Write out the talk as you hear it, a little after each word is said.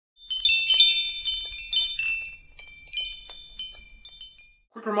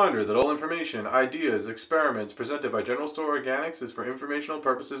Quick reminder that all information, ideas, experiments presented by General Store Organics is for informational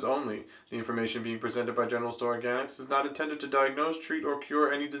purposes only. The information being presented by General Store Organics is not intended to diagnose, treat, or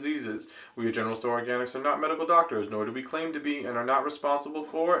cure any diseases. We at General Store Organics are not medical doctors, nor do we claim to be, and are not responsible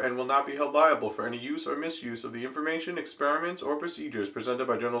for, and will not be held liable for any use or misuse of the information, experiments, or procedures presented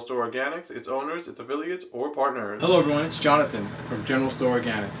by General Store Organics, its owners, its affiliates, or partners. Hello everyone, it's Jonathan from General Store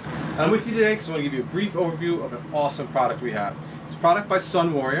Organics. I'm with you today because I want to give you a brief overview of an awesome product we have. It's a product by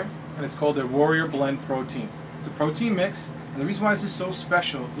Sunwarrior, and it's called their Warrior Blend Protein. It's a protein mix, and the reason why this is so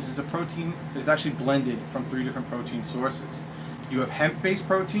special is it's a protein that is actually blended from 3 different protein sources. You have hemp-based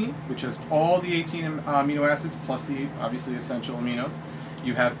protein, which has all the 18 amino acids plus the obviously essential aminos.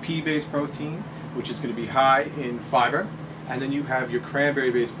 You have pea-based protein, which is going to be high in fiber, and then you have your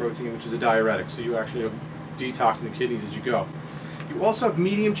cranberry-based protein, which is a diuretic, so you actually are detoxing the kidneys as you go. You also have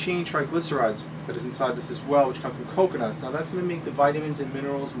medium-chain triglycerides that is inside this as well, which come from coconuts. Now that's going to make the vitamins and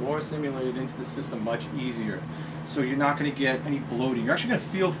minerals more assimilated into the system much easier. So you're not going to get any bloating. You're actually going to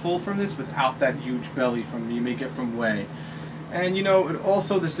feel full from this without that huge belly you may get from whey. And you know, it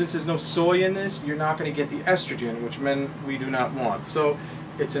also, since there's no soy in this, you're not going to get the estrogen, which men, we do not want. So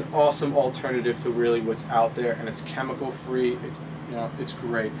it's an awesome alternative to really what's out there, and it's chemical free. It's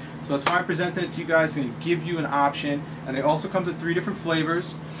great. So that's why I presented it to you guys. I'm going to give you an option, and it also comes in 3 different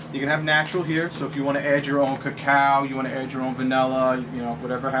flavors. You can have natural here, so if you want to add your own cacao, you want to add your own vanilla,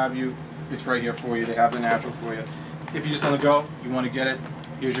 whatever have you, it's right here for you. They have the natural for you. If you just on the go, you want to get it,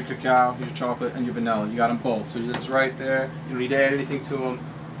 here's your cacao, here's your chocolate, and your vanilla. You got them both, so that's right there. You don't need to add anything to them.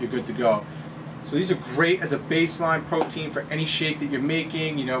 You're good to go. So these are great as a baseline protein for any shake that you're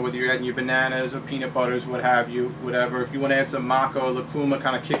making, whether you're adding your bananas or peanut butters, what have you, whatever. If you want to add some maca or lucuma,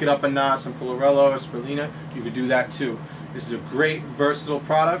 kind of kick it up a notch, some chlorella or spirulina, you could do that too. This is a great, versatile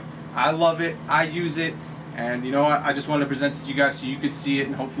product. I love it, I use it, and you know what, I just wanted to present it to you guys so you could see it,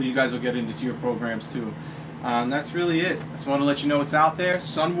 and hopefully you guys will get it into your programs too. That's really it. I just want to let you know what's out there.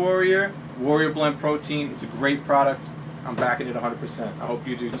 Sunwarrior, Warrior Blend Protein. It's a great product. I'm backing it 100%. I hope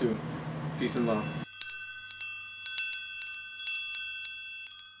you do too. Peace and love.